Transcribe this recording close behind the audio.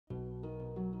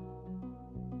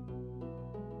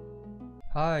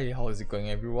Hi, how's it going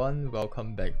everyone?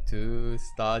 Welcome back to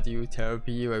Stardew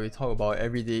Therapy, where we talk about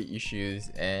everyday issues,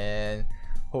 and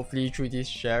hopefully through this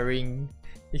sharing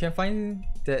you can find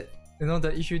that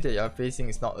the issue that you're facing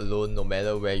is not alone, no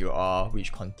matter where you are,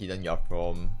 which continent you're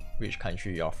from, which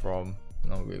country you're from.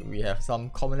 We have some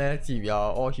commonality. We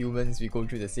are all humans, we go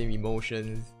through the same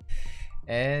emotions,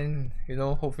 and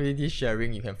hopefully this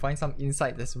sharing you can find some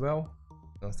insight as well.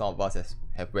 Some of us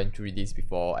have went through this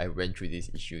before. I went through these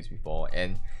issues before,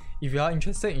 and if you are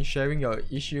interested in sharing your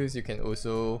issues, you can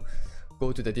also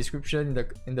go to the description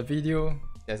in the video.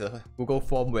 There's a Google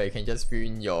form where you can just fill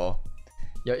in your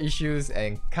issues,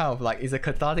 and kind of like it's a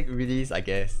cathartic release, I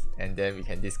guess, and then we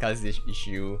can discuss this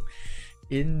issue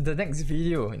in the next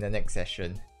video, in the next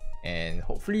session, and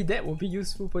hopefully that will be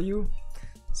useful for you.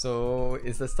 So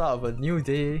it's the start of a new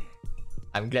day.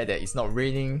 I'm glad that it's not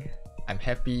raining. I'm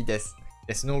happy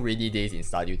there's no rainy days in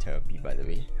Stardew Therapy, by the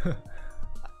way.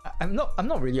 I'm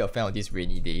not really a fan of these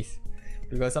rainy days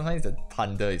because sometimes the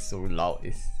thunder is so loud,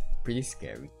 it's pretty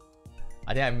scary.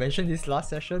 I think I mentioned this last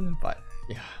session, but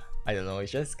yeah, I don't know, it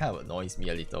just kind of annoys me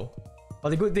a little.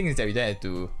 But the good thing is that we don't have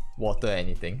to water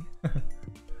anything.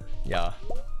 Yeah.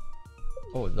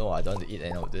 Oh no, I don't want to eat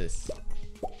any of this.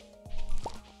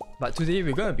 But today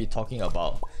we're gonna be talking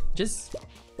about just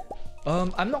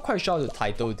I'm not quite sure how to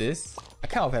title this. I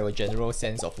kind of have a general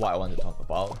sense of what I want to talk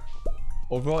about.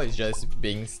 Overall, it's just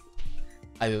being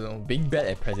bad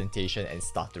at presentation and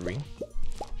stuttering.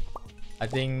 I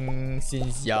think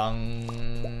since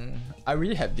young, I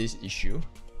really have this issue.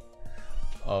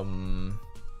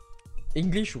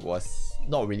 English was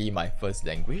not really my first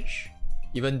language,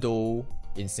 even though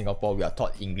in Singapore we are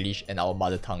taught English and our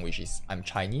mother tongue, which is I'm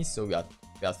Chinese, so we are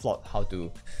taught how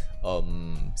to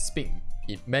speak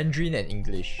Mandarin and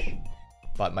English.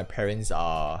 But my parents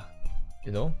are,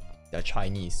 they're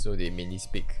Chinese, so they mainly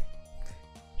speak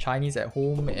Chinese at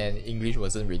home, and English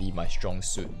wasn't really my strong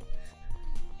suit.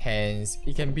 Hence,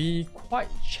 it can be quite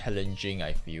challenging,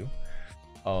 I feel.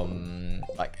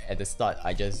 Like at the start,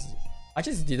 I just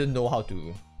didn't know how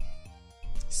to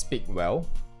speak well,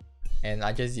 and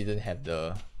I just didn't have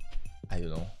the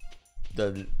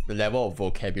level of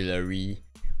vocabulary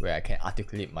where I can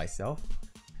articulate myself.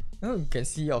 You can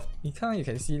see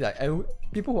like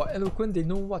people who are eloquent, they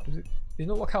know what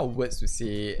kind of words to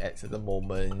say at certain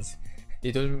moments.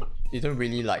 They don't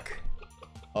really like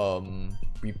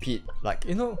repeat, like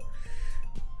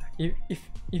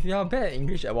if you are bad at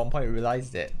English at one point, you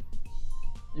realize that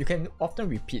you can often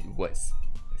repeat words,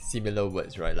 similar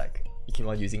words, right? Like you keep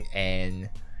on using "and"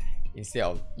 instead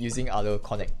of using other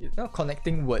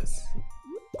connecting words,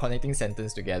 connecting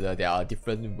sentence together. There are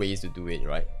different ways to do it,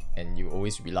 right? And you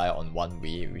always rely on one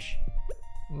way, which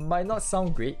might not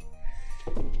sound great.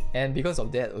 And because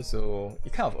of that also,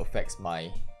 it kind of affects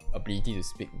my ability to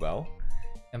speak well.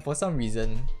 And for some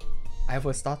reason, I have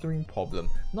a stuttering problem,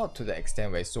 not to the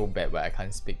extent where it's so bad where I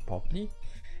can't speak properly.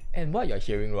 And what you're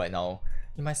hearing right now,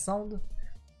 you might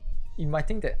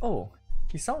think that, oh,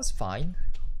 he sounds fine,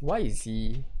 why is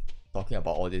he talking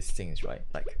about all these things, right?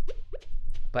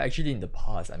 But actually in the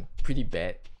past, I'm pretty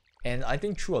bad. And I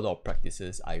think through a lot of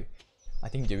practices, I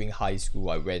think during high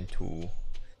school, I went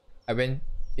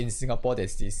in Singapore,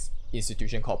 there's this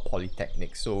institution called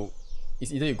Polytechnic. So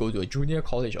it's either you go to a junior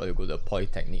college or you go to a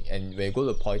Polytechnic. And when you go to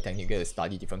a Polytechnic, you get to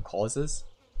study different courses.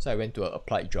 So I went to an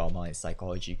applied drama and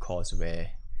psychology course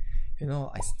where,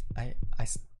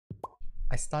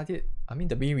 I studied,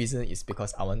 the main reason is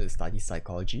because I wanted to study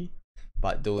psychology.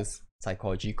 But those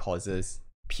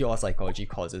pure psychology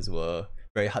courses were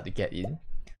very hard to get in.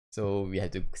 So I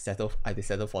had to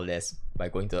settle for less by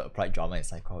going to applied drama and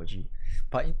psychology.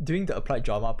 But during the applied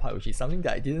drama part, which is something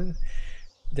that I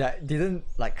didn't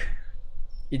like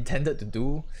intended to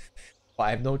do, but I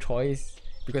have no choice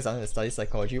because I'm going to study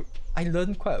psychology, I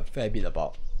learned quite a fair bit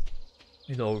about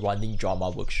running drama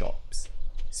workshops,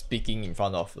 speaking in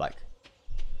front of like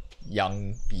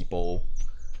young people,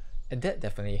 and that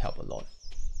definitely helped a lot.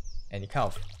 And it kind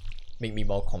of made me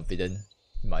more confident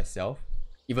in myself,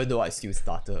 even though I still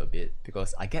stutter a bit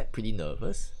because I get pretty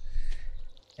nervous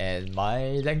and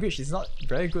my language is not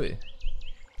very good.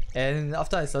 And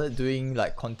after I started doing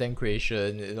like content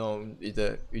creation,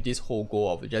 with this whole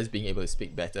goal of just being able to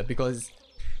speak better, because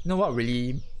what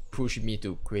really pushed me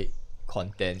to create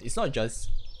content, it's not just,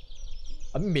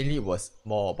 mainly it was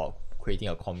more about creating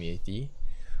a community,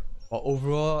 but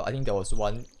overall I think there was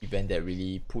one event that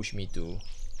really pushed me to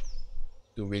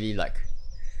really like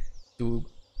do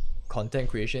content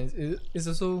creations. It's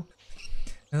also,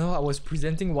 I was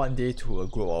presenting one day to a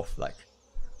group of like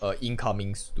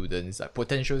incoming students, like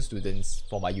potential students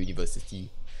for my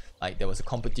university, like there was a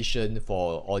competition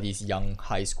for all these young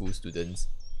high school students,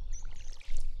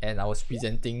 and I was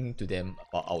presenting to them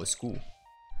about our school.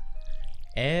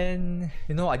 And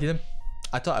you know, I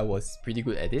thought I was pretty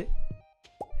good at it,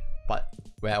 but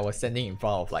when I was standing in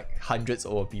front of like hundreds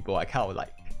of people, I kind of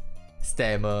like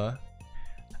stammer.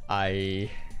 I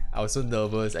was so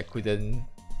nervous I couldn't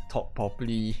talk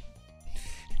properly,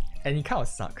 and it kind of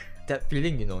sucked. That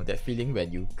feeling, you know, that feeling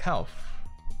when you kind of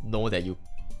know that you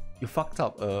fucked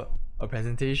up a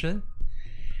presentation.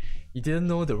 You didn't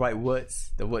know the right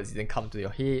words, the words didn't come to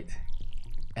your head,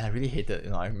 and I really hated,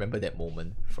 you know, I remember that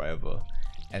moment forever.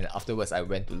 And afterwards I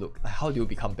went to look like, how do you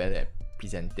become better at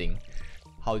presenting?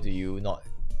 How do you not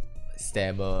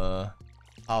stammer?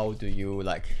 How do you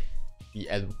like be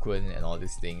eloquent and all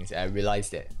these things? And I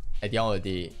realized that at the end of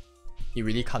the day, it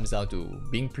really comes down to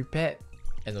being prepared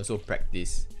and also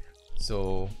practice.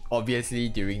 So obviously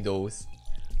during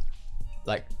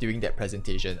that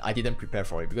presentation, I didn't prepare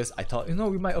for it because I thought, you know,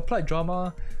 we might apply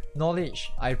drama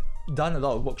knowledge. I've done a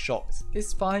lot of workshops.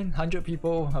 It's fine, 100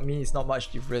 people. I mean, it's not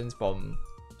much difference from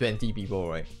 20 people,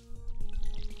 right?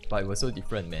 But it was so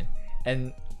different, man.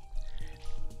 And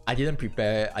I didn't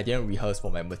prepare, I didn't rehearse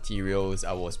for my materials.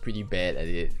 I was pretty bad at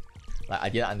it. Like I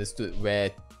didn't understood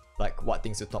where, like what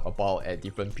things to talk about at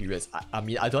different periods. I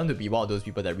mean, I don't want to be one of those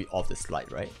people that read off the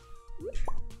slide, right?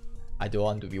 I don't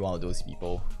want to be one of those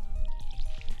people.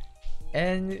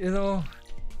 And you know,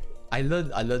 I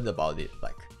learned about it.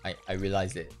 Like I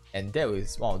realized it, and that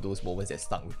was one of those moments that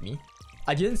stuck with me.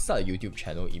 I didn't start a YouTube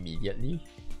channel immediately,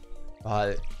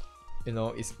 but you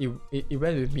know, it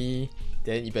went with me.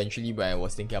 Then eventually when I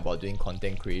was thinking about doing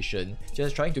content creation,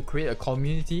 just trying to create a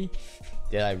community,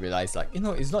 then I realized, like, you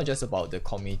know, it's not just about the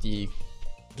community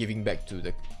giving back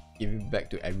to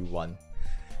everyone.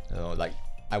 You know, like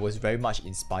I was very much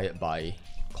inspired by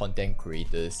content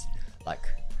creators.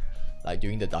 Like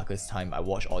during the darkest time, I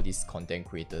watched all these content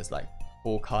creators like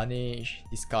Carnage,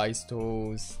 Disguised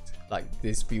Toast, like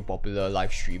these few popular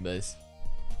live streamers,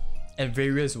 and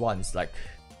various ones. Like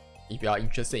if you are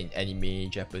interested in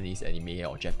anime, Japanese anime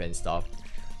or Japan stuff,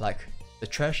 like the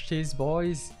Trash Taste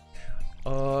Boys,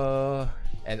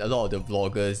 and a lot of the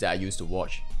vloggers that I used to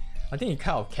watch. I think it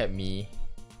kind of kept me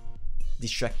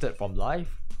distracted from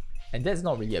life, and that's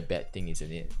not really a bad thing,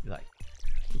 isn't it? Like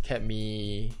it kept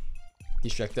me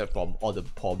distracted from all the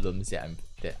problems that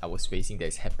I was facing, that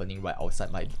is happening right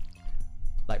outside my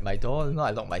door. You know, I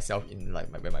lock myself in like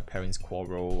when my parents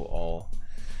quarrel,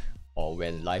 or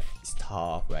when life is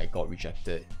tough, when I got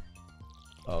rejected,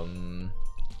 or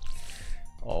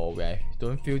when I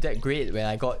don't feel that great, when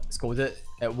I got scolded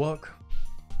at work.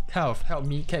 Kind of helped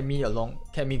me, kept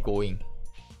me going,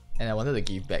 and I wanted to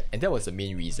give back, and that was the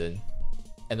main reason.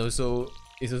 And also,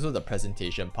 it's also the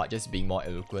presentation part, just being more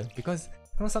eloquent, because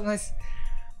you know, sometimes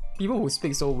people who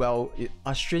speak so well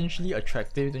are strangely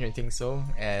attractive, don't you think so?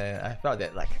 And I felt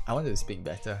that like I wanted to speak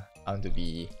better. I want to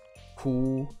be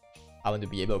cool. I want to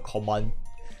be able to command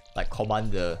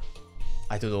the,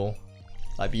 I don't know,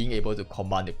 like being able to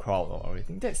command the crowd or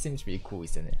everything. That seems pretty cool,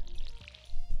 isn't it?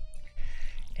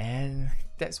 And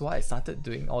that's why I started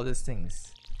doing all these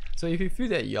things. So if you feel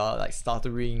that you're like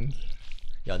stuttering,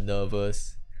 you're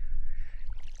nervous,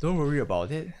 don't worry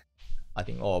about it. I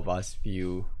think all of us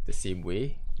feel the same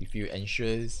way. We feel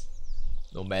anxious,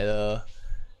 no matter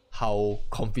how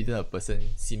confident a person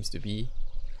seems to be.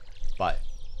 But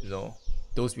you know,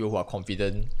 those people who are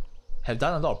confident have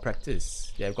done a lot of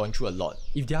practice. They have gone through a lot.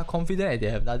 If they are confident and they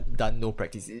have not done no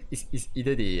practice, it's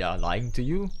either they are lying to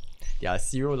you, they are a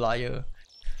serial liar,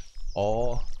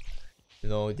 or you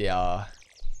know, they have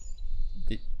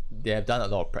done a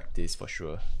lot of practice for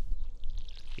sure.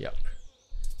 Yep.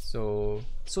 So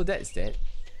that's that.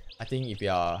 I think if you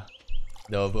are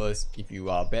nervous, if you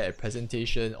are bad at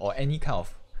presentation or any kind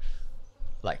of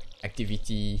like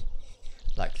activity,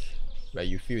 like where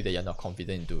you feel that you're not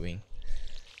confident in doing,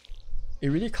 it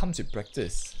really comes with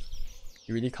practice.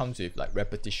 It really comes with like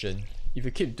repetition. If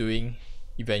you keep doing,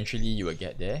 eventually you will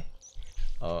get there.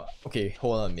 Okay,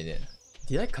 hold on a minute.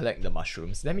 Did I collect the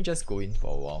mushrooms? Let me just go in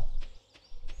for a while.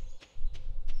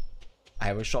 I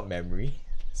have a short memory,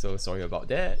 so sorry about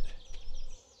that.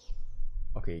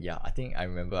 Okay, yeah, I think I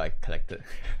remember I collected.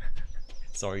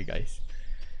 Sorry guys.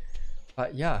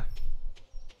 But yeah,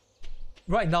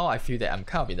 right now I feel that I'm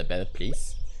kind of in a better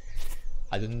place.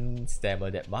 I don't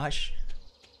stammer that much,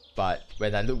 but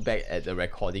when I look back at the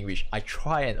recording, which I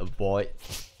try and avoid,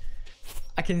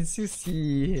 I can still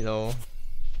see, you know,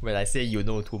 when I say you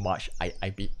know too much, I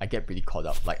get pretty caught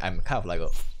up. Like I'm kind of like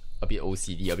a bit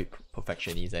OCD, a bit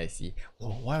perfectionist. I see, oh,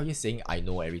 why are you saying I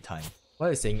know every time? Why are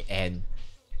you saying and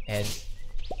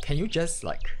can you just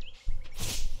like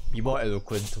be more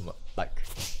eloquent to like,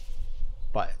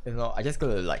 but you know, I just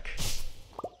gotta like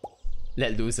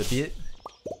let loose a bit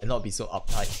and not be so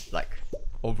uptight. Like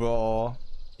overall,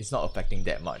 it's not affecting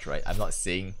that much, right? I'm not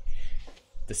saying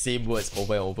the same words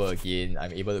over and over again.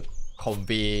 I'm able to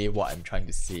convey what I'm trying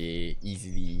to say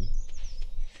easily.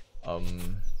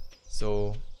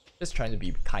 So just trying to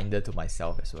be kinder to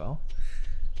myself as well.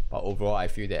 But overall, I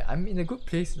feel that I'm in a good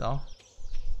place now.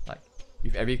 Like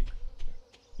with every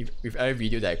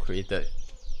video that I created,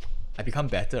 I become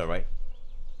better, right?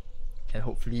 And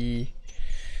hopefully,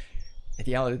 at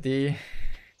the end of the day,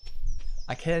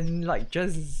 I can like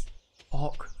just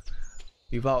talk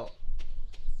without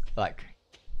like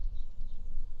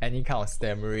any kind of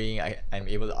stammering. I'm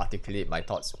able to articulate my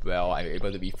thoughts well. I'm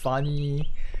able to be funny.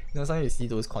 You know, sometimes you see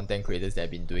those content creators that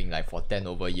have been doing like for 10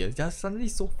 over years, they're suddenly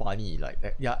so funny.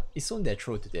 Like, yeah, it's so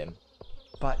natural to them.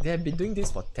 But they have been doing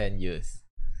this for 10 years.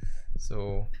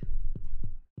 So,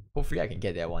 hopefully I can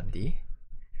get there one day.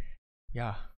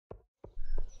 Yeah.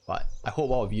 But I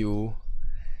hope all of you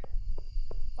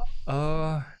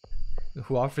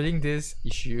who are feeling these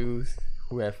issues,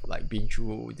 who have like been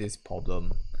through this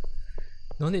problem,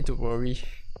 no need to worry.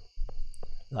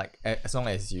 Like as long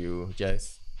as you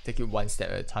just take it one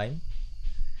step at a time.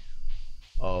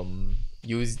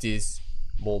 Use these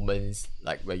moments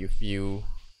like where you feel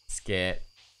scared,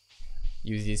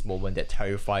 use this moment that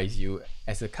terrifies you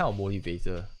as a kind of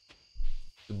motivator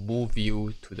to move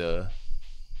you to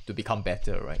become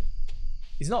better, right?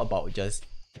 It's not about just,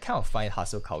 I kind of find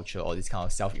hustle culture or this kind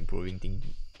of self-improving thing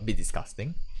a bit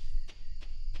disgusting.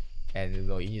 And you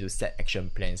know, you need to set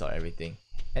action plans or everything.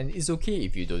 And it's okay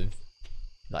if you don't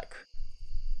like,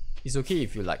 it's okay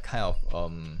if you like kind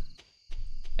of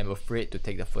am afraid to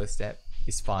take the first step.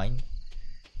 It's fine.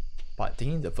 But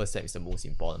taking the first step is the most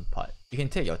important part. You can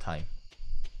take your time,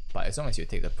 but as long as you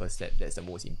take the first step, that's the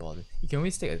most important. You can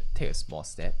always take a small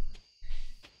step.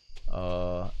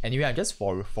 Anyway, I'm just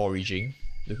foraging,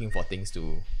 looking for things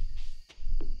to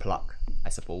pluck, I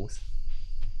suppose.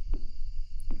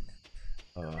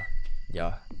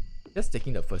 Yeah, just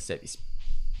taking the first step is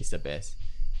the best.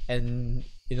 And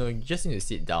you know, you just need to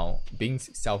sit down. Being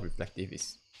self-reflective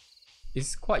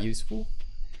is quite useful.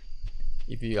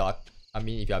 If you are,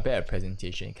 if you are bad at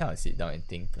presentation, you kind of sit down and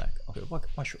think like, okay,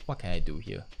 what can I do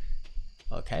here?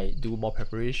 Can I do more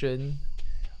preparation?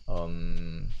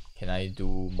 Can I do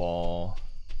more,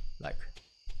 like,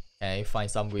 can I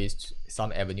find some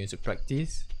avenues to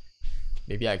practice?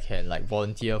 Maybe I can like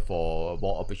volunteer for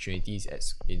more opportunities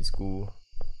in school,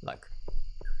 like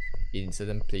in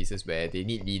certain places where they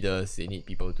need leaders, they need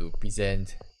people to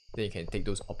present. Then you can take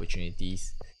those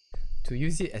opportunities to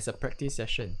use it as a practice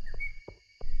session.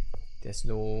 There's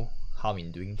no harm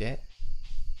in doing that.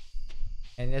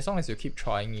 And as long as you keep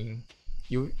trying,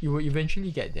 you will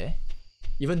eventually get there.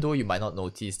 Even though you might not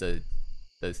notice the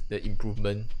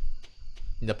improvement.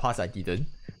 In the past I didn't,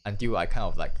 until I kind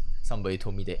of like, somebody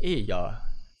told me that, hey, yeah,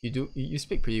 you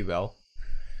speak pretty well.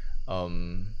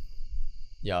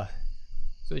 Yeah.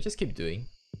 So just keep doing,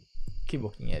 keep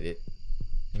working at it,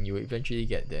 and you will eventually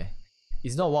get there.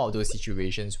 It's not one of those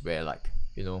situations where like,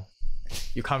 you know,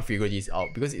 you can't figure this out,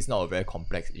 because it's not a very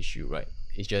complex issue, right?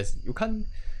 It's just you can't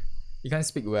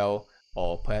speak well,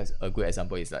 or perhaps a good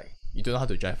example is like you don't know how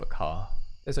to drive a car.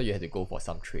 That's why you have to go for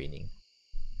some training.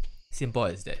 Simple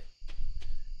as that.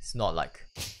 It's not like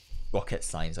rocket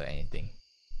science or anything.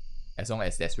 As long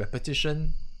as there's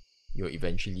repetition, you'll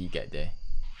eventually get there.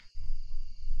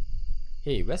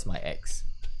 Hey, where's my axe?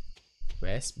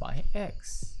 Where's my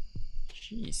axe?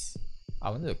 Jeez.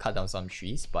 I wanted to cut down some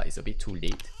trees, but it's a bit too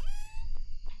late.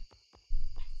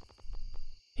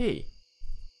 Hey,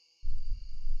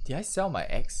 did I sell my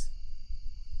axe?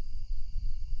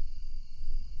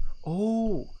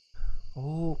 Oh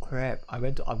crap, I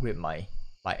went to upgrade my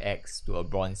axe to a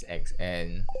bronze axe,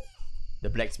 and the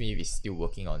blacksmith is still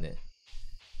working on it.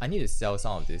 I need to sell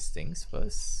some of these things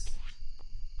first.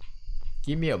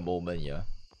 Give me a moment, yeah.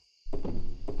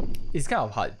 It's kind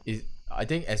of hard. I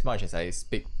think as much as I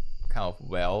speak kind of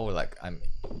well, like I'm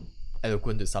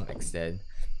eloquent to some extent,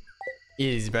 it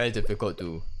is very difficult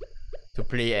to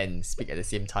play and speak at the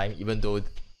same time, even though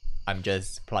I'm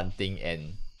just planting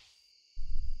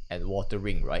and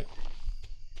watering, right?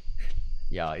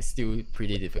 Yeah, it's still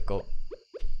pretty difficult.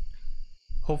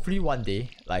 Hopefully one day,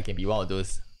 like, I can be one of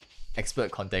those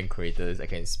expert content creators. I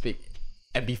can speak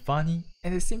and be funny,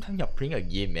 and at the same time you're playing a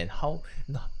game, man. How?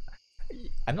 No,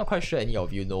 I'm not quite sure any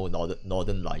of you know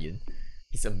Northern Lion.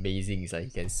 It's amazing. It's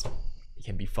like he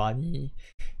can be funny,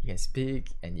 he can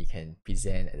speak, and he can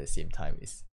present at the same time.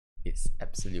 It's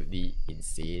absolutely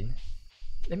insane.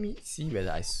 Let me see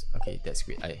whether okay, that's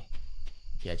great.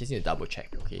 Okay, I just need to double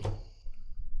check. Okay.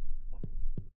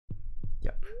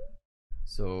 Yep.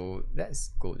 So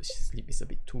let's go to sleep. It's a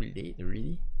bit too late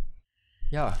already.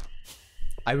 Yeah,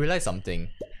 I realized something.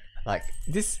 Like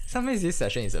sometimes this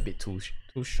session is a bit too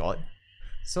short.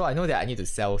 So I know that I need to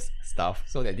sell stuff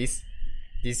so that this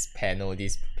panel,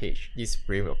 this page, this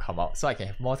frame will come out, so I can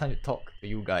have more time to talk to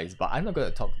you guys. But I'm not gonna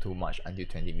talk too much until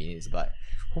 20 minutes. But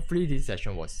hopefully this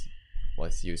session was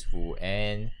useful.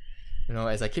 And you know,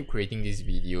 as I keep creating these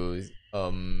videos,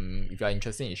 if you are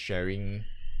interested in sharing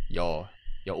your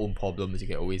own problems, you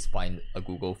can always find a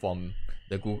Google form.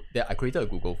 I created a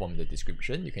Google form in the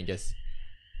description. You can just,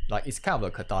 like, it's kind of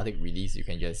a cathartic release. You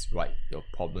can just write your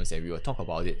problems and we will talk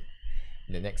about it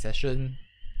in the next session.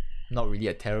 Not really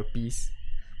a therapist,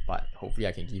 but hopefully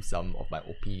I can give some of my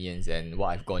opinions and what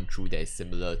I've gone through that is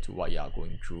similar to what you are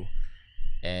going through.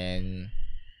 And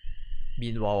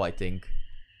meanwhile, I think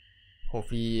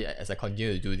hopefully as I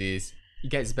continue to do this, it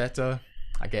gets better.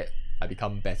 I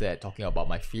become better at talking about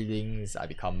my feelings. I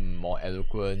become more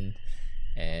eloquent,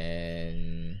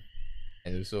 and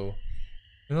also,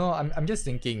 you know, I'm just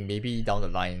thinking maybe down the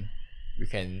line we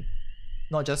can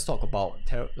not just talk about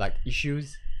like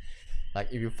issues. Like,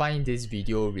 if you find this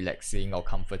video relaxing or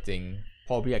comforting,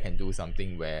 probably I can do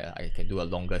something where I can do a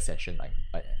longer session, like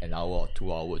an hour or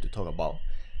 2 hours, to talk about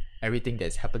everything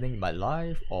that's happening in my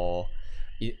life.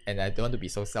 And I don't want to be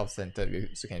so self-centered. We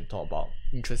also can talk about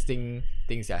interesting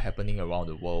things that are happening around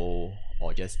the world,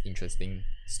 or just interesting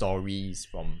stories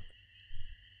from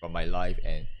my life,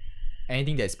 and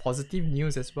anything that's positive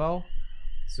news as well.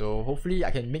 So hopefully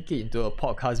I can make it into a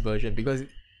podcast version, because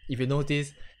if you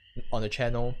notice on the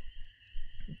channel,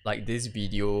 like this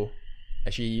video,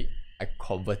 actually I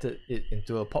converted it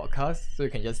into a podcast, so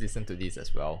you can just listen to this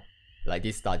as well, like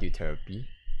this Stardew Therapy.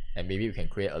 And maybe we can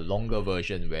create a longer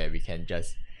version where I can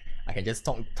just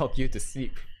talk you to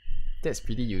sleep. That's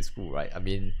pretty useful, right? I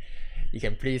mean, you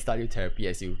can play Stardew Therapy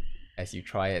as you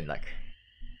try and like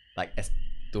as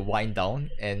to wind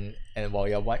down, and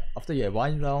while after you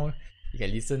wind down, you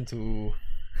can listen to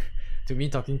me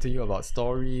talking to you about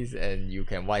stories, and you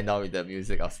can wind down with the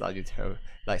music of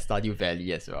Stardew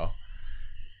Valley as well.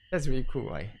 That's really cool,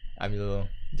 right? I mean,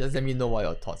 just let me know what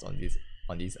your thoughts on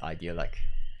this idea. Like,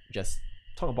 just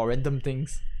talk about random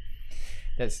things.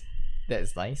 That's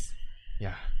nice.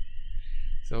 Yeah.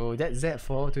 So that's that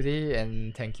for today,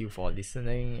 and thank you for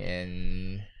listening.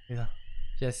 And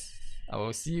I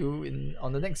will see you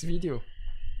on the next video.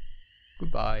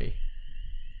 Goodbye.